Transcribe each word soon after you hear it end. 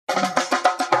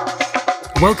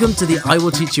Welcome to the I Will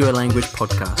Teach You a Language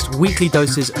podcast, weekly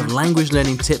doses of language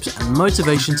learning tips and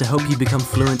motivation to help you become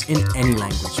fluent in any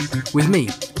language. With me,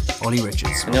 Ollie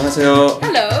Richards. 안녕하세요.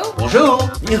 Hello.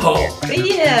 Bonjour. 你好.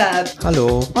 Привет.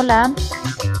 Hello. Hola.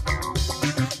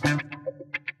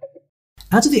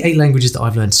 Out of the 8 languages that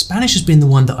I've learned, Spanish has been the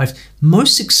one that I've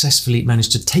most successfully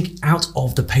managed to take out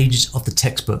of the pages of the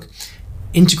textbook,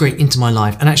 integrate into my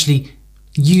life, and actually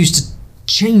use to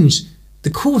change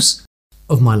the course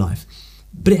of my life.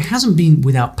 But it hasn't been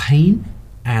without pain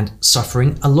and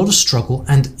suffering, a lot of struggle,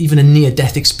 and even a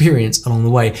near-death experience along the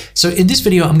way. So in this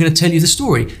video, I'm going to tell you the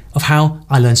story of how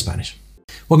I learned Spanish.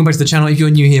 Welcome back to the channel. If you're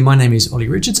new here, my name is Ollie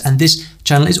Richards, and this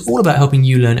channel is all about helping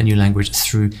you learn a new language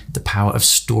through the power of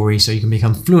story so you can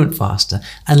become fluent faster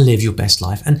and live your best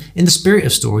life. And in the spirit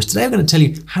of stories, today I'm going to tell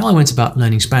you how I went about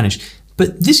learning Spanish.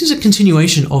 But this is a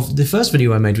continuation of the first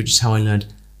video I made, which is how I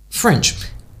learned French.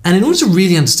 And in order to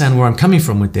really understand where I'm coming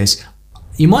from with this,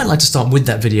 you might like to start with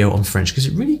that video on French because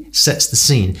it really sets the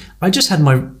scene. I just had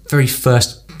my very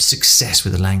first success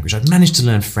with the language. I'd managed to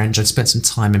learn French. I'd spent some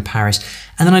time in Paris,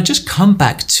 and then I'd just come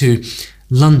back to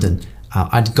London.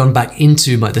 I'd gone back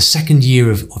into the second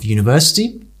year of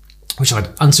university, which I'd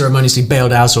unceremoniously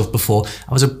bailed out of before.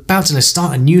 I was about to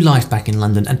start a new life back in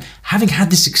London, and having had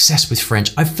this success with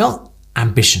French, I felt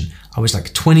ambition. I was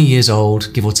like 20 years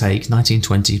old, give or take, 19,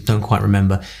 20, don't quite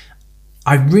remember.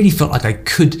 I really felt like I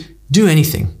could do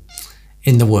anything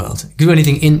in the world, do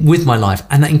anything with my life,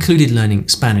 and that included learning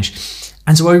Spanish.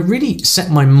 And so I really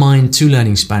set my mind to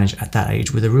learning Spanish at that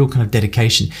age with a real kind of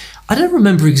dedication. I don't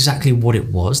remember exactly what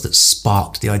it was that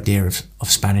sparked the idea of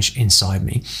Spanish inside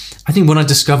me. I think when I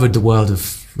discovered the world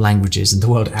of languages and the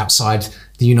world outside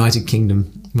the United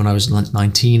Kingdom when I was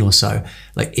 19 or so,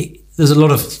 there's a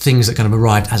lot of things that kind of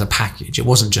arrived as a package. It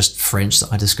wasn't just French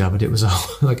that I discovered. It was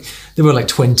there were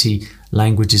 20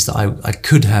 languages that I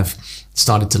could have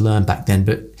started to learn back then,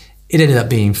 but it ended up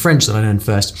being French that I learned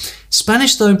first.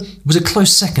 Spanish, though, was a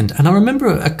close second. And I remember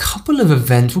a couple of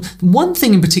events. One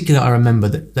thing in particular I remember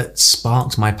that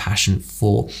sparked my passion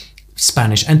for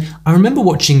Spanish. And I remember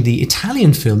watching the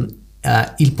Italian film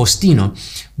Il Postino,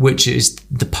 which is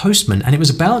The Postman. And it was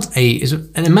about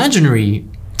an imaginary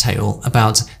tale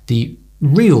about the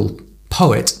real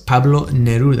poet Pablo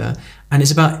Neruda, and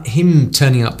it's about him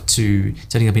turning up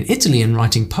in Italy and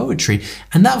writing poetry.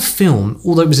 And that film,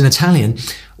 although it was in Italian,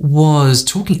 was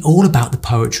talking all about the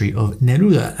poetry of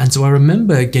Neruda. And so I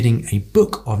remember getting a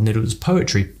book of Neruda's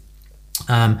poetry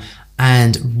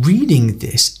and reading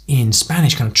this in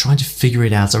Spanish, kind of trying to figure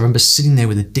it out. So I remember sitting there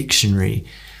with a dictionary.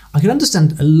 I could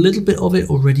understand a little bit of it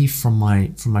already from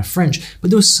my French, but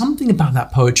there was something about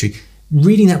that poetry.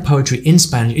 Reading that poetry in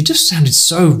Spanish, it just sounded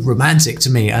so romantic to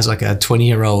me as like a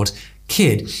 20-year-old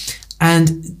kid.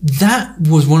 And that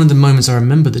was one of the moments I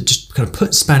remember that just kind of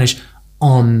put Spanish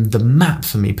on the map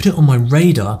for me, put it on my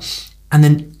radar. And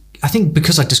then I think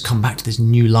because I'd just come back to this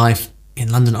new life in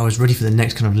London, I was ready for the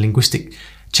next kind of linguistic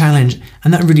challenge.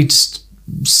 And that really just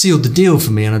sealed the deal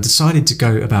for me. And I decided to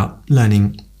go about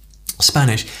learning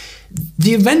Spanish.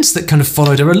 The events that kind of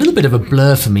followed are a little bit of a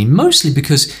blur for me, mostly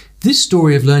because this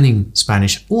story of learning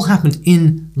Spanish all happened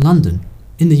in London,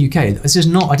 in the UK.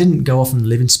 I didn't go off and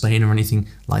live in Spain or anything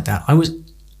like that. I was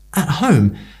at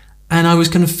home and I was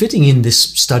kind of fitting in this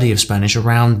study of Spanish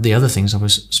around the other things I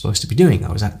was supposed to be doing.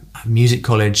 I was at music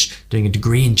college doing a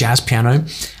degree in jazz piano.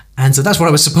 And so that's what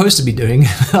I was supposed to be doing.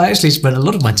 I actually spent a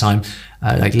lot of my time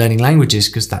learning languages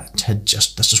because that's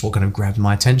just what kind of grabbed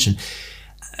my attention.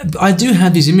 I do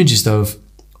have these images though of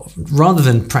rather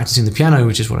than practicing the piano,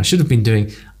 which is what I should have been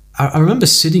doing, I remember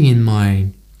sitting in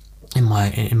my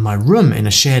room in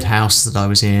a shared house that I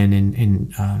was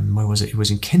in where was it? It was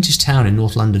in Kentish Town in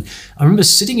North London. I remember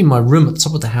sitting in my room at the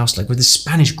top of the house, with this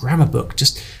Spanish grammar book,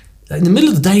 just in the middle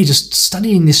of the day, just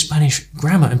studying this Spanish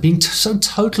grammar and being so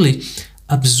totally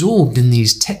absorbed in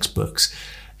these textbooks.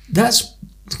 That's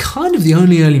kind of the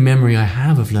only early memory I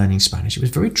have of learning Spanish. It was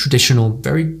very traditional,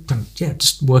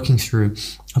 just working through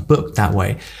a book that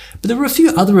way. But there were a few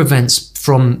other events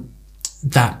from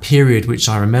that period which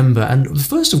I remember, and the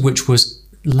first of which was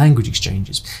language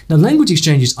exchanges. Now, language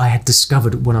exchanges I had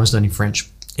discovered when I was learning French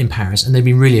in Paris, and they've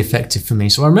been really effective for me.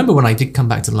 So I remember when I did come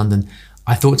back to London,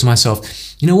 I thought to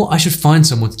myself, you know what, I should find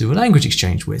someone to do a language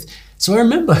exchange with. So I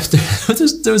remember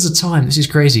there was a time, this is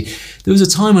crazy, there was a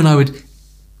time when I would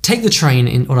take the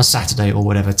train on a Saturday or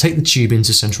whatever, take the tube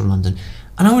into central London,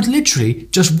 and I would literally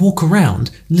just walk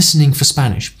around listening for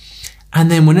Spanish. And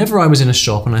then whenever I was in a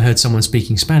shop and I heard someone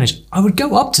speaking Spanish, I would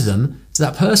go up to them, to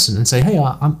that person, and say, hey,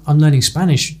 I'm learning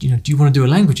Spanish, do you want to do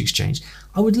a language exchange?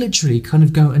 I would literally kind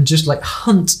of go and just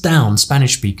hunt down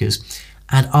Spanish speakers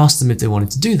and ask them if they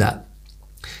wanted to do that.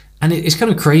 And it's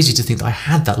kind of crazy to think that I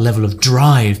had that level of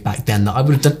drive back then, that I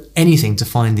would have done anything to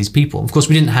find these people. Of course,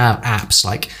 we didn't have apps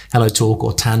like HelloTalk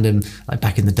or Tandem like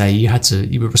back in the day.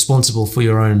 You were responsible for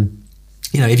your own,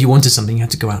 if you wanted something, you had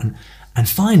to go out and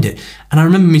find it. And I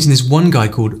remember meeting this one guy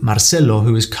called Marcelo,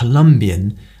 who was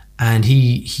Colombian, and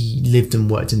he lived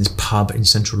and worked in this pub in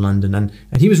central London, and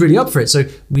he was really up for it. So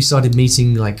we started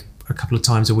meeting like a couple of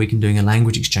times a week and doing a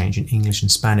language exchange in English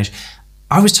and Spanish.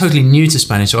 I was totally new to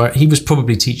Spanish, so he was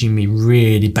probably teaching me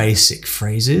really basic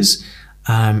phrases,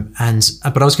 but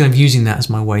I was kind of using that as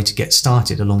my way to get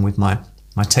started along with my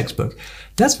textbook.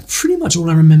 That's pretty much all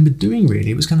I remember doing,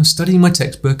 really. It was kind of studying my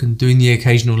textbook and doing the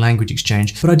occasional language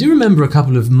exchange. But I do remember a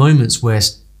couple of moments where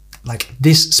like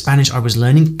this Spanish I was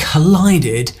learning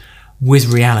collided with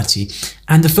reality.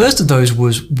 And the first of those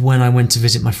was when I went to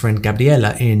visit my friend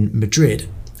Gabriela in Madrid.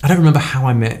 I don't remember how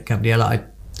I met Gabriela.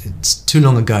 It's too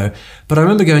long ago, but I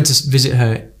remember going to visit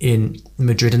her in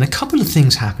Madrid and a couple of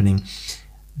things happening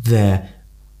there.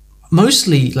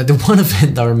 Mostly, like the one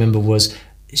event that I remember was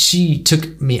she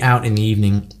took me out in the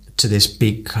evening to this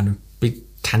big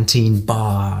canteen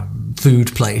bar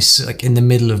food place, like in the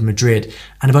middle of Madrid,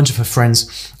 and a bunch of her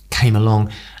friends came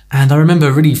along. And I remember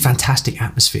a really fantastic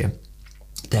atmosphere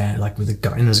there, like with a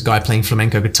guy, and there's a guy playing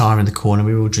flamenco guitar in the corner.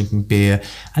 We were all drinking beer,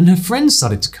 and her friends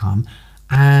started to come.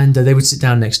 And they would sit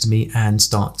down next to me and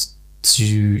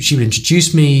she would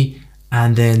introduce me,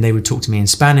 and then they would talk to me in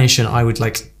Spanish, and I would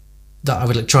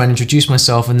try and introduce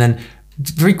myself, and then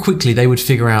very quickly they would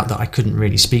figure out that I couldn't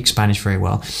really speak Spanish very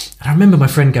well. And I remember my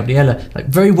friend Gabriela, like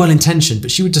very well intentioned,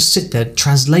 but she would just sit there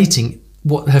translating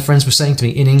what her friends were saying to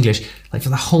me in English, like for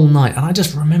the whole night. And I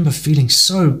just remember feeling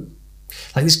so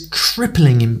like this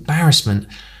crippling embarrassment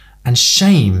and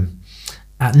shame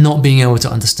at not being able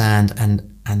to understand, and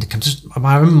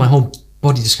I remember my whole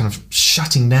body just kind of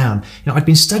shutting down. I'd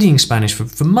been studying Spanish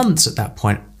for months at that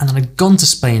point, and then I'd gone to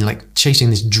Spain like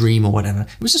chasing this dream or whatever.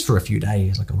 It was just for a few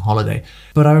days, like on holiday.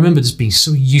 But I remember just being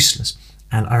so useless,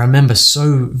 and I remember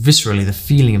so viscerally the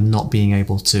feeling of not being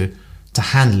able to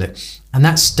handle it. And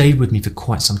that stayed with me for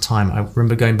quite some time. I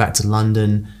remember going back to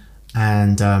London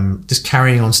and just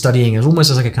carrying on studying as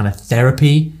almost as like a kind of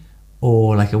therapy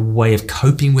or like a way of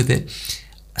coping with it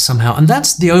somehow. And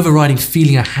that's the overriding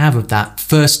feeling I have of that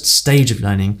first stage of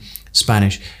learning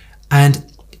Spanish. And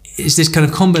it's this kind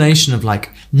of combination of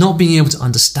like not being able to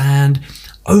understand,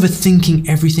 overthinking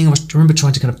everything. I remember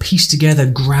trying to kind of piece together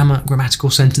grammatical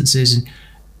sentences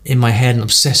in my head and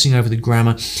obsessing over the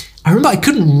grammar. I remember I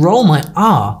couldn't roll my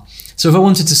R. So if I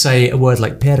wanted to say a word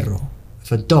like perro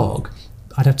for dog,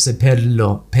 I'd have to say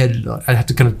perlo. I'd have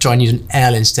to kind of try and use an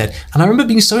L instead. And I remember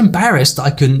being so embarrassed that I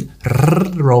couldn't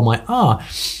roll my R.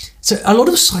 So a lot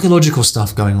of psychological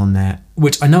stuff going on there,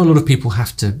 which I know a lot of people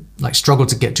have to like struggle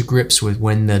to get to grips with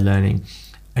when they're learning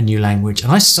a new language.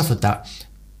 And I suffered that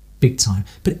big time.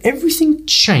 But everything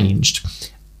changed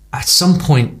at some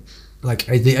point, like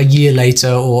a year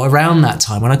later or around that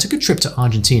time, when I took a trip to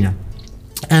Argentina.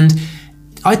 And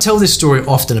I tell this story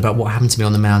often about what happened to me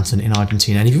on the mountain in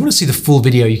Argentina. And if you want to see the full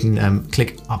video, you can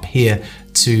click up here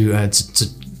to hear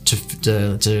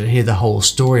the whole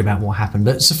story about what happened.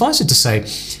 But suffice it to say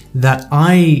that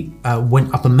I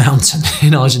went up a mountain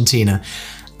in Argentina,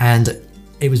 and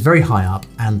it was very high up,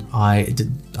 and I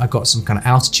got some kind of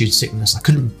altitude sickness. I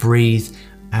couldn't breathe,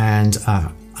 and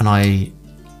I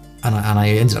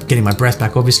ended up getting my breath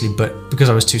back, obviously, but because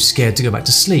I was too scared to go back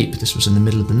to sleep, this was in the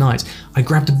middle of the night, I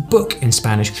grabbed a book in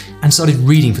Spanish and started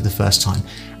reading for the first time.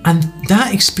 And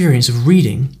that experience of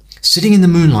reading, sitting in the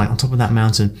moonlight on top of that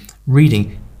mountain,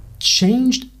 reading,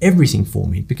 changed everything for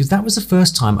me, because that was the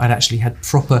first time I'd actually had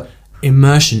proper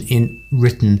immersion in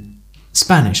written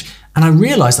Spanish. And I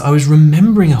realized that I was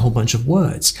remembering a whole bunch of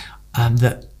words,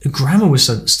 that grammar was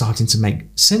starting to make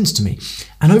sense to me.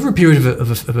 And over a period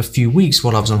of a few weeks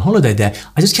while I was on holiday there,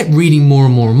 I just kept reading more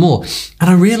and more and more. And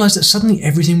I realized that suddenly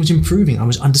everything was improving. I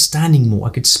was understanding more,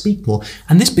 I could speak more.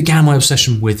 And this began my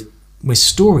obsession with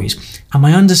stories, and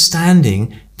my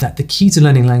understanding that the key to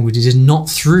learning languages is not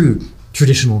through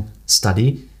traditional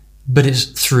study, but it's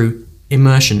through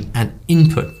immersion and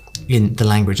input in the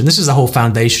language. And this is the whole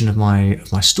foundation of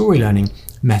my story learning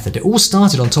method. It all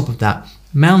started on top of that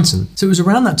mountain. So it was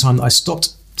around that time that I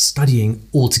stopped studying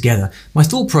altogether. My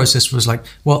thought process was like,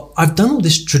 well, I've done all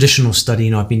this traditional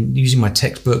study, I've been using my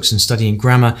textbooks and studying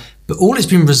grammar, but all it's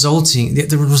been resulting,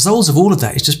 the results of all of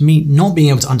that is just me not being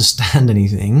able to understand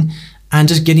anything and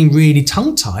just getting really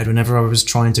tongue-tied whenever I was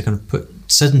trying to kind of put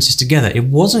sentences together. It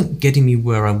wasn't getting me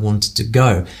where I wanted to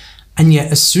go. And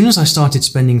yet, as soon as I started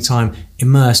spending time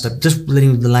immersed, just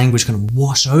letting the language kind of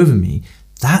wash over me,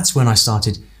 that's when I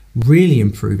started really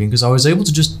improving, because I was able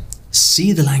to just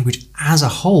see the language as a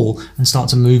whole and start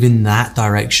to move in that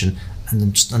direction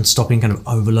and stopping kind of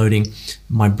overloading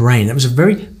my brain. That was a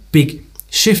very big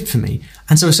shift for me.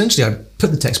 And so essentially I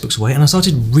put the textbooks away and I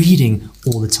started reading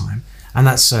all the time. And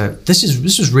that's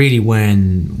this was really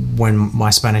when my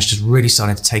Spanish just really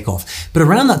started to take off. But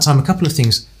around that time, a couple of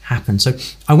things happened. So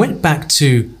I went back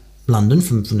to London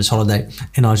from this holiday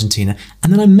in Argentina,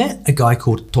 and then I met a guy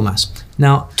called Tomas.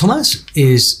 Now, Tomas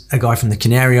is a guy from the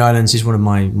Canary Islands. He's one of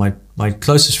my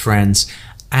closest friends,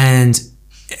 and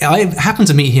I happened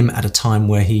to meet him at a time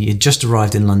where he had just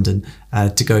arrived in London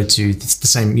to go to the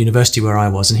same university where I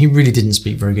was, and he really didn't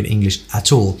speak very good English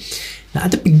at all. Now,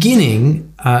 at the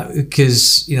beginning,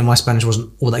 because my Spanish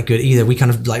wasn't all that good either, we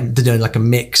kind of did like a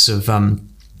mix of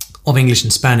English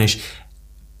and Spanish.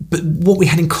 But what we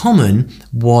had in common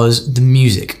was the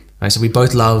music. Right? So we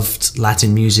both loved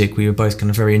Latin music. We were both kind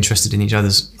of very interested in each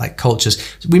other's cultures.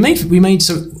 So we made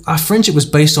so our friendship was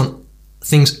based on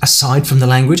things aside from the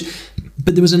language,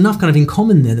 but there was enough kind of in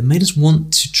common there that made us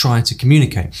want to try to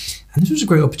communicate. And this was a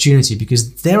great opportunity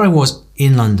because there I was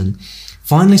in London,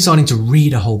 finally starting to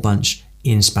read a whole bunch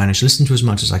in Spanish, listen to as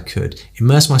much as I could,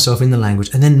 immerse myself in the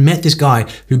language, and then met this guy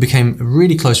who became a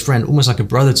really close friend, almost like a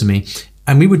brother to me.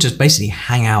 And we would just basically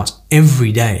hang out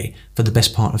every day for the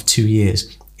best part of 2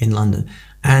 years in London.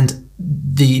 And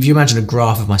if you imagine a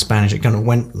graph of my Spanish, it kind of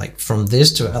went from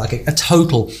this to a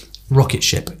total rocket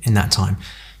ship in that time.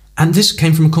 And this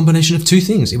came from a combination of two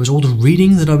things. It was all the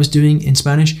reading that I was doing in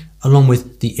Spanish, along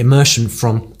with the immersion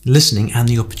from listening and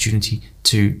the opportunity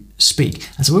to speak.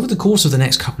 And so over the course of the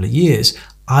next couple of years,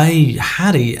 I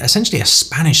had essentially a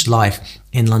Spanish life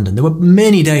in London. There were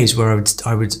many days where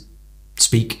I would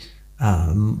speak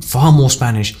far more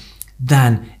Spanish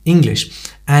than English,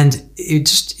 and it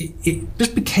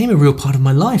just became a real part of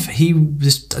my life.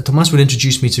 Tomas would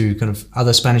introduce me to kind of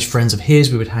other Spanish friends of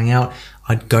his. We would hang out.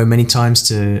 I'd go many times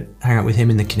to hang out with him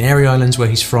in the Canary Islands, where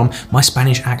he's from. My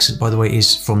Spanish accent, by the way,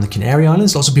 is from the Canary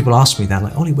Islands. Lots of people ask me that,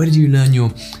 like, Ollie, where did you learn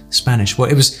your Spanish?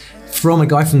 Well, it was from a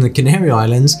guy from the Canary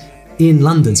Islands in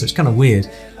London, so it's kind of weird.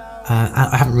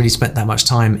 I haven't really spent that much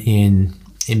time in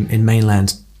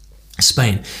mainland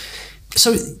Spain.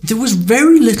 So there was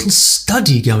very little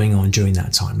study going on during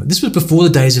that time. This was before the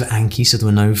days of Anki, so there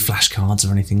were no flashcards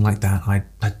or anything like that.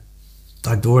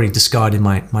 I'd already discarded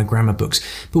my grammar books.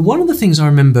 But one of the things I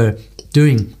remember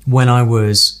doing when I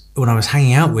was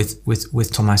hanging out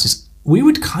with Tomas is we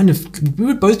would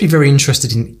both be very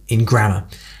interested in grammar.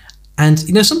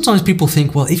 And sometimes people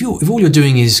think, well, if all you're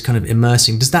doing is kind of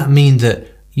immersing, does that mean that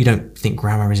you don't think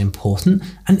grammar is important?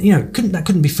 And that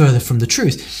couldn't be further from the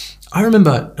truth. I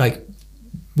remember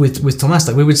with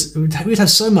Tomas, we'd have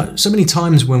so many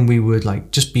times when we would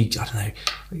just be, I don't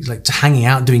know, to hanging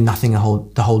out doing nothing the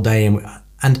whole day,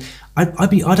 and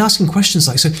I'd ask him questions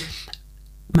like, so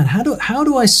man, how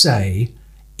do I say,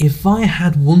 if I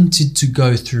had wanted to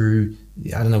go through,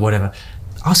 I don't know, whatever,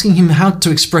 asking him how to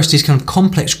express these kind of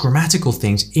complex grammatical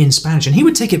things in Spanish, and he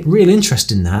would take a real interest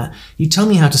in that. He'd tell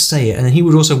me how to say it, and then he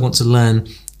would also want to learn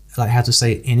how to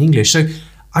say it in English. So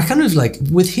I kind of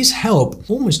with his help,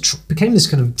 almost became this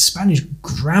kind of Spanish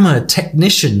grammar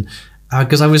technician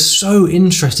because I was so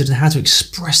interested in how to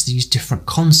express these different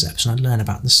concepts, and I'd learn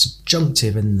about the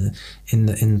subjunctive and in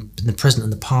the present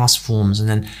and the past forms, and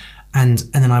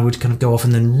then I would kind of go off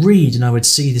and then read, and I would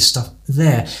see this stuff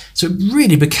there. So it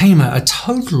really became a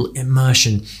total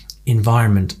immersion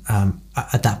environment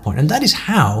at that point, and that is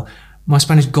how my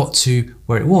Spanish got to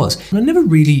where it was. And I never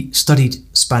really studied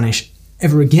Spanish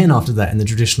ever again after that in the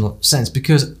traditional sense,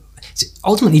 because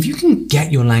ultimately, if you can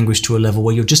get your language to a level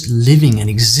where you're just living and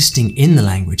existing in the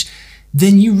language,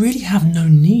 then you really have no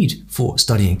need for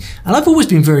studying. And I've always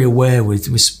been very aware with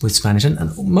Spanish and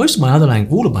most of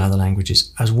all of my other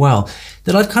languages as well,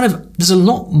 that there's a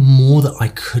lot more that I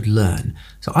could learn.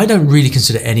 So I don't really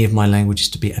consider any of my languages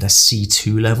to be at a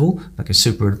C2 level, like a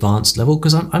super advanced level,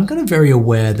 because I'm kind of very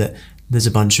aware that there's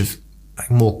a bunch of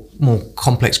more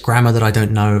complex grammar that I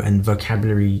don't know and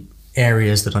vocabulary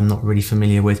areas that I'm not really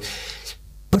familiar with.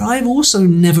 But I've also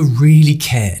never really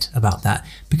cared about that,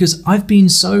 because I've been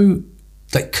so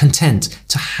content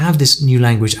to have this new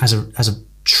language as a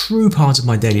true part of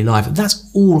my daily life. That's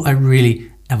all I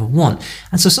really ever want.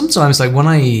 And so sometimes when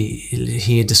I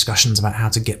hear discussions about how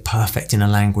to get perfect in a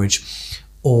language,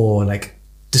 or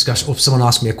or someone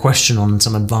asks me a question on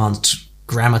some advanced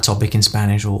grammar topic in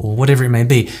Spanish or whatever it may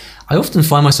be, I often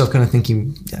find myself kind of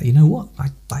thinking, yeah, you know what,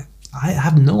 I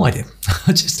have no idea.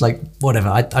 Just whatever,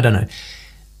 I don't know.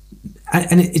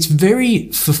 And it's very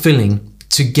fulfilling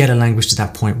to get a language to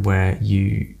that point where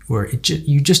you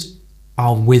just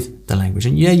are with the language,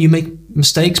 and yeah, you make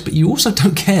mistakes, but you also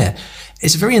don't care.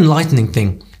 It's a very enlightening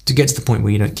thing to get to the point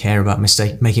where you don't care about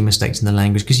making mistakes in the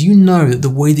language, because you know that the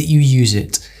way that you use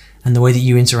it and the way that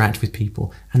you interact with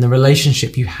people and the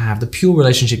relationship you have, the pure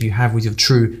relationship you have with your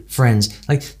true friends,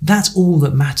 like that's all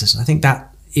that matters. And I think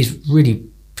that is really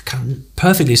kind of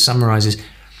perfectly summarizes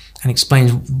and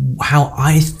explains how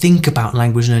I think about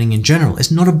language learning in general.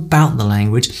 It's not about the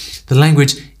language. The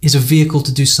language is a vehicle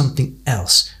to do something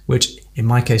else, which in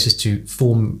my case is to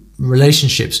form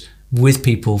relationships with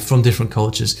people from different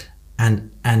cultures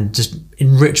and just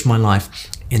enrich my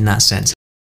life in that sense.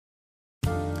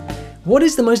 What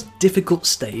is the most difficult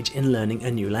stage in learning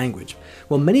a new language?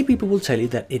 Well, many people will tell you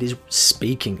that it is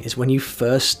speaking, is when you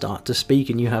first start to speak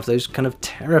and you have those kind of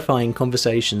terrifying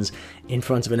conversations in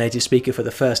front of a native speaker for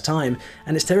the first time.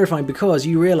 And it's terrifying because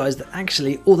you realize that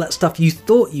actually all that stuff you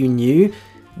thought you knew,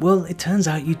 well, it turns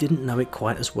out you didn't know it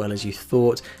quite as well as you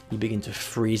thought. You begin to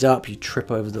freeze up, you trip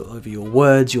over your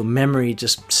words, your memory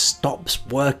just stops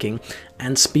working,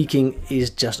 and speaking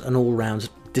is just an all-round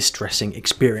distressing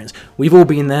experience. We've all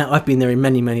been there. I've been there in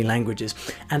many, many languages.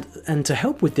 And to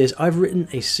help with this, I've written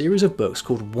a series of books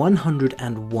called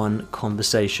 101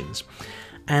 Conversations.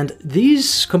 And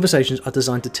these conversations are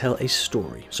designed to tell a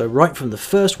story. So right from the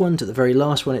first one to the very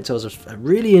last one, it tells a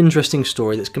really interesting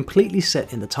story that's completely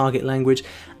set in the target language.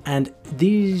 And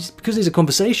because these are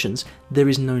conversations, there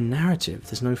is no narrative,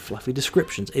 there's no fluffy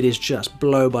descriptions. It is just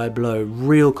blow by blow,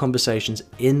 real conversations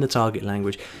in the target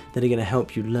language that are going to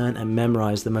help you learn and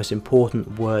memorize the most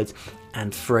important words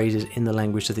and phrases in the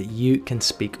language so that you can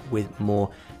speak with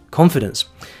more confidence.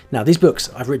 Now, these books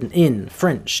I've written in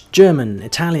French, German,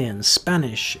 Italian,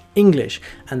 Spanish, English,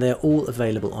 and they're all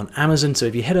available on Amazon. So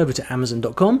if you head over to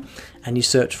Amazon.com and you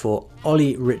search for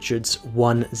Ollie Richards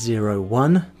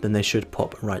 101, then they should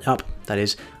pop right up. That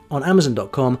is, on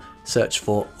Amazon.com, search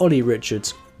for Ollie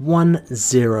Richards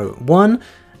 101,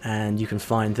 and you can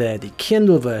find there the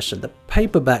Kindle version, the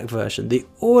paperback version, the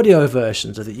audio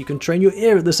version, so that you can train your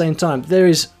ear at the same time.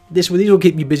 These will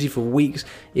keep you busy for weeks,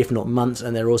 if not months,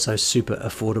 and they're also super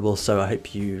affordable. So I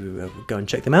hope you go and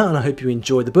check them out, and I hope you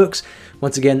enjoy the books.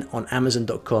 Once again, on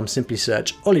Amazon.com, simply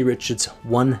search Ollie Richards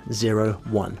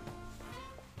 101.